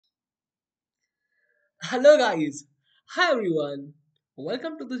Hello guys, hi everyone.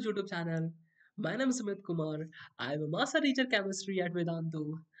 Welcome to this YouTube channel. My name is Amit Kumar. I am a master teacher chemistry at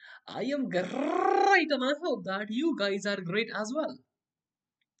Vedantu. I am great and I hope that you guys are great as well.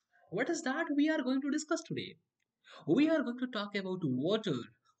 What is that we are going to discuss today? We are going to talk about water.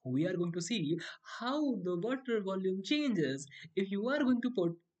 We are going to see how the water volume changes if you are going to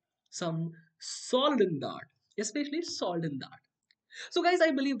put some salt in that, especially salt in that. So guys,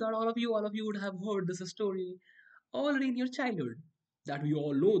 I believe that all of you would have heard this story already in your childhood. That we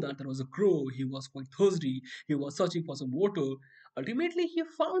all know that there was a crow, he was quite thirsty, he was searching for some water. Ultimately, he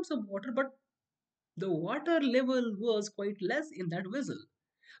found some water, but the water level was quite less in that vessel.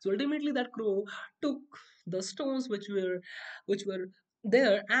 So ultimately, that crow took the stones which were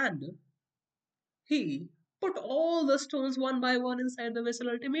there, and he put all the stones one by one inside the vessel.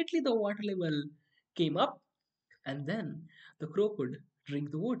 Ultimately, the water level came up, and then the crow could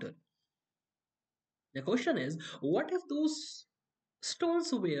drink the water. The question is, what if those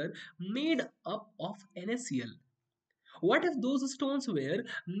stones were made up of NaCl? What if those stones were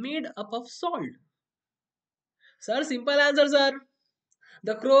made up of salt? Sir, simple answer, sir.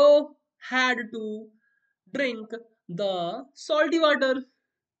 The crow had to drink the salty water.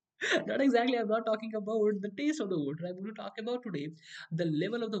 Not exactly, I'm not talking about the taste of the water. I'm going to talk about today the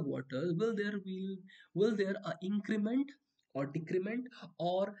level of the water. Will there a increment or decrement,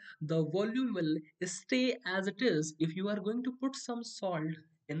 or the volume will stay as it is if you are going to put some salt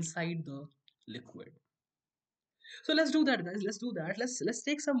inside the liquid? So let's do that, guys. Let's do that. Let's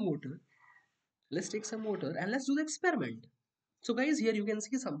take some water. Let's take some water and let's do the experiment. So guys, here you can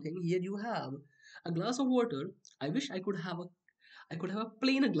see something. Here you have a glass of water. I wish I could have a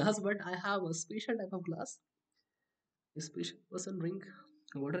plain glass, but I have a special type of glass. A special person drink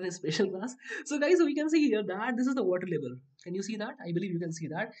water in a special glass. So guys, we can see here that this is the water level. Can you see that? I believe you can see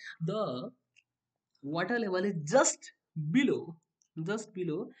that the water level is below, just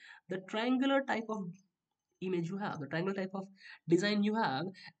below the triangular type of image you have, the triangle type of design you have,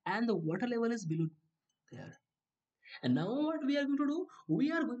 and the water level is below there. And now what we are going to do?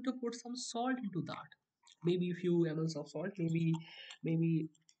 We are going to put some salt into that. Maybe a few mls of salt. Maybe.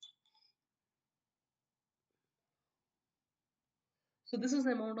 So this is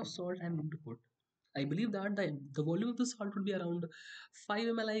the amount of salt I'm going to put. I believe that the volume of the salt would be around 5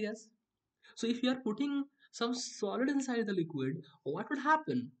 ml, I guess. So if you are putting some solid inside the liquid, what would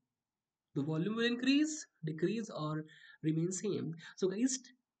happen? The volume will increase, decrease, or remain same. So guys,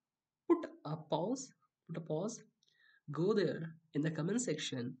 put a pause, put a pause, go there in the comment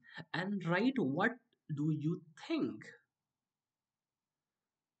section and write what do you think.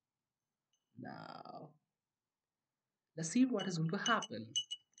 Now, let's see what is going to happen.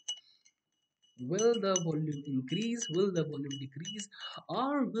 Will the volume increase? Will the volume decrease?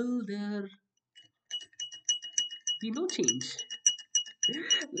 Or will there be no change?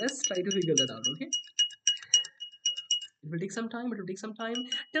 Let's try to figure that out, okay? It will take some time. It will take some time.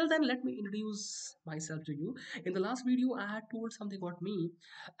 Till then, let me introduce myself to you. In the last video, I had told something about me,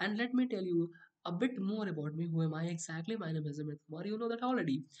 and let me tell you a bit more about me. Who am I exactly? My name is Amit Kumar. You know that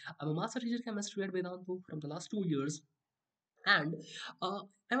already. I'm a master teacher chemistry at Vedantu from the last 2 years, and uh,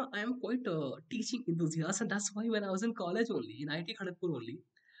 I'm quite a teaching enthusiast, and that's why when I was in college only, in IT Kharagpur only,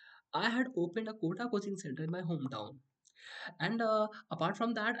 I had opened a quota coaching center in my hometown. And apart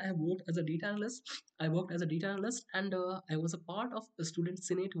from that, I have worked as a data analyst. I worked as a data analyst, and I was a part of the student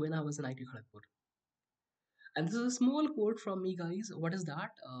senate when I was in IT Kharagpur. And this is a small quote from me, guys. What is that?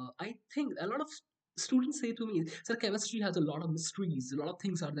 I think a lot of students say to me, "Sir, chemistry has a lot of mysteries. A lot of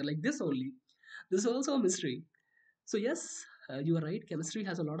things are there like this only. This is also a mystery." So yes, you are right. Chemistry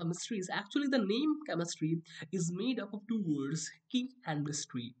has a lot of mysteries. Actually, the name chemistry is made up of two words: key and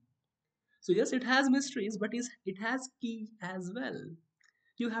mystery. So yes, it has mysteries, but it has key as well.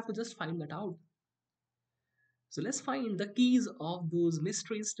 You have to just find that out. So let's find the keys of those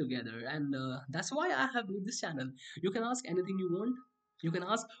mysteries together, and that's why I have made this channel. You can ask anything you want. You can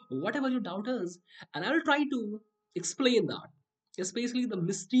ask whatever your doubt is, and I will try to explain that, especially the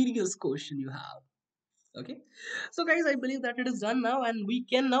mysterious question you have. Okay, so guys, I believe that it is done now, and we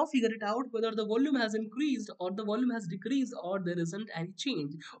can now figure it out whether the volume has increased or the volume has decreased or there isn't any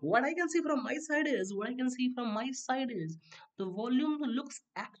change. What I can see from my side is the volume looks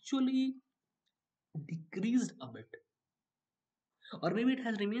actually decreased a bit, or maybe it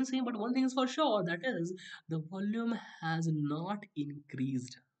has remained same, but one thing is for sure, that is the volume has not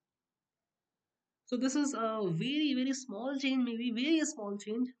increased. So this is a very very small change, maybe very small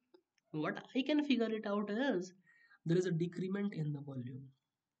change. What I can figure it out is there is a decrement in the volume.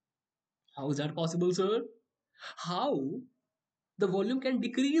 How is that possible, sir? How? The volume can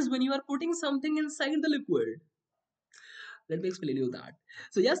decrease when you are putting something inside the liquid. Let me explain you that.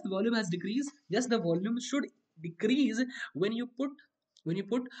 So yes, the volume has decreased. Yes, the volume should decrease when you put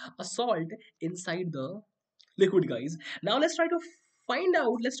a salt inside the liquid, guys. Now let's try to find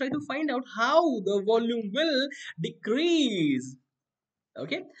out how the volume will decrease.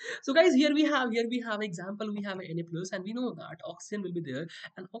 Okay, so guys, here we have example. We have a Na plus, and we know that oxygen will be there,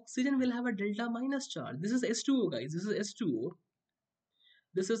 and oxygen will have a delta minus charge. This is H2O, guys. This is H2O.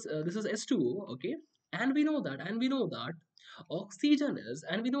 This is S2O, okay? And we know that oxygen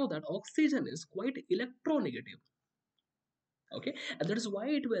is quite electronegative, okay? And that is why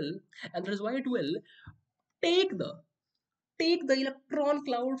it will take the take the electron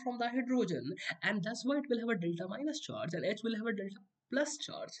cloud from the hydrogen, and that's why it will have a delta minus charge, and H will have a delta plus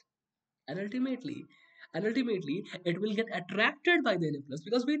charge. And ultimately it will get attracted by the Na plus,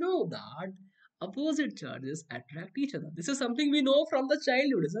 because we know that opposite charges attract each other. This is something we know from the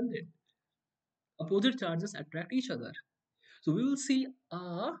childhood, isn't it? Opposite charges attract each other. So we will see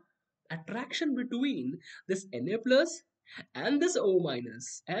a attraction between this Na plus and this O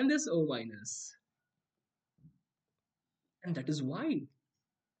minus and this O minus. And that is why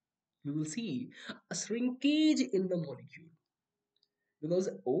we will see a shrinkage in the molecule, because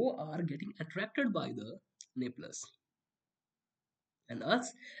O are getting attracted by the Na plus. And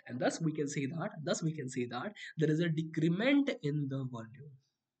us and thus we can say that there is a decrement in the volume.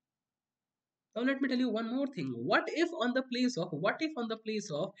 Now let me tell you one more thing. What if on the place of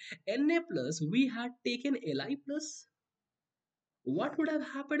Na plus we had taken Li plus? What would have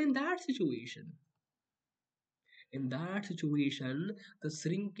happened in that situation? In that situation, the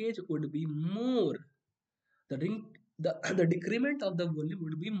shrinkage would be more. The decrement of the volume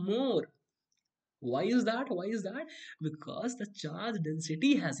would be more. Why is that? Why is that? Because the charge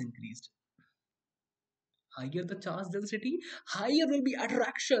density has increased. Higher the charge density, higher will be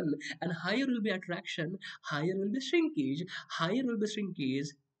attraction, and higher will be shrinkage,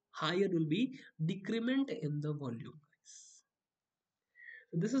 higher will be decrement in the volume, guys.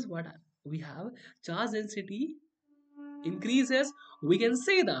 So this is what we have. Charge density increases, we can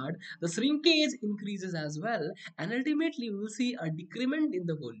say that the shrinkage increases as well, and ultimately we will see a decrement in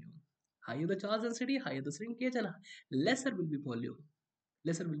the volume. Higher the charge density, higher the shrinkage, and lesser will be volume.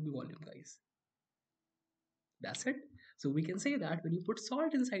 Lesser will be volume, guys. That's it. So we can say that when you put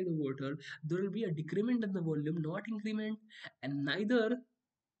salt inside the water, there will be a decrement in the volume, not increment, and neither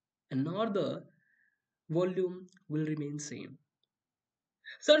nor the volume will remain same.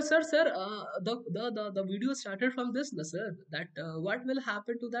 Sir, the video started from this, na, sir. That what will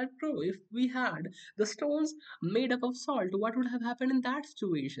happen to that crow if we had the stones made up of salt? What would have happened in that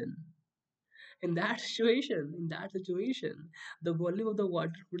situation? In that situation, the volume of the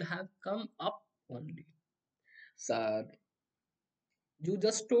water would have come up only. Sir, you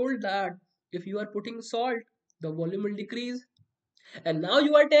just told that if you are putting salt, the volume will decrease. And now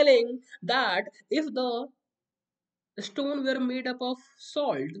you are telling that if the stone were made up of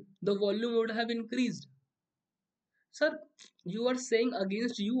salt, the volume would have increased. Sir, you are saying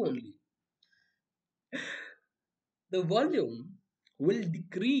against you only. The volume will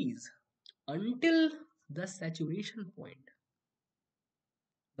decrease until the saturation point.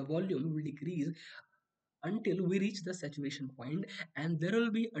 The volume will decrease until we reach the saturation point, and there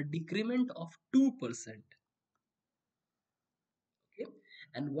will be a decrement of 2%. Okay,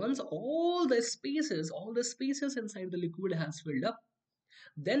 and once all the spaces inside the liquid has filled up,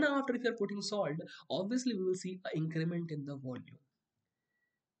 then after, if you're putting salt, obviously we will see an increment in the volume.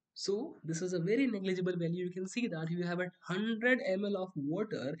 So this is a very negligible value. You can see that if you have a 100 ml of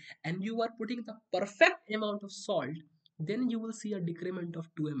water and you are putting the perfect amount of salt, then you will see a decrement of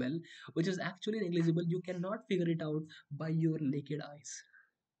 2 ml, which is actually negligible. You cannot figure it out by your naked eyes.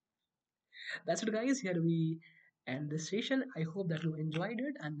 That's it, guys. Here we end this session. I hope that you enjoyed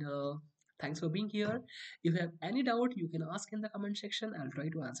it, and thanks for being here. If you have any doubt, you can ask in the comment section. I'll try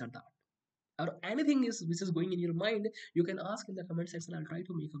to answer that. Or anything is which is going in your mind, you can ask in the comment section. I'll try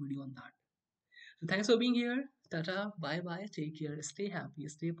to make a video on that. So thanks for being here. Tata, bye bye, take care, stay happy,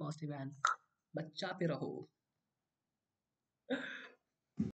 stay positive, and बचाते रहो.